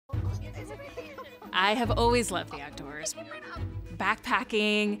I have always loved the outdoors.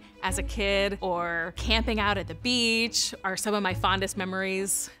 Backpacking as a kid or camping out at the beach are some of my fondest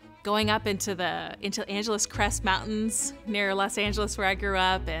memories. Going up into Angeles Crest Mountains near Los Angeles where I grew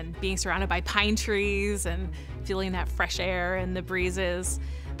up and being surrounded by pine trees and feeling that fresh air and the breezes.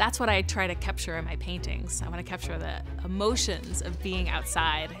 That's what I try to capture in my paintings. I want to capture the emotions of being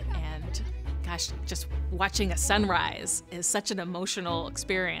outside, and gosh, just watching a sunrise is such an emotional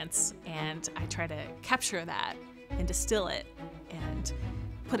experience, and I try to capture that and distill it and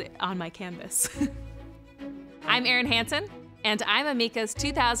put it on my canvas. I'm Erin Hanson, and I'm Amica's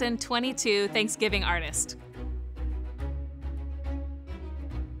 2022 Thanksgiving artist.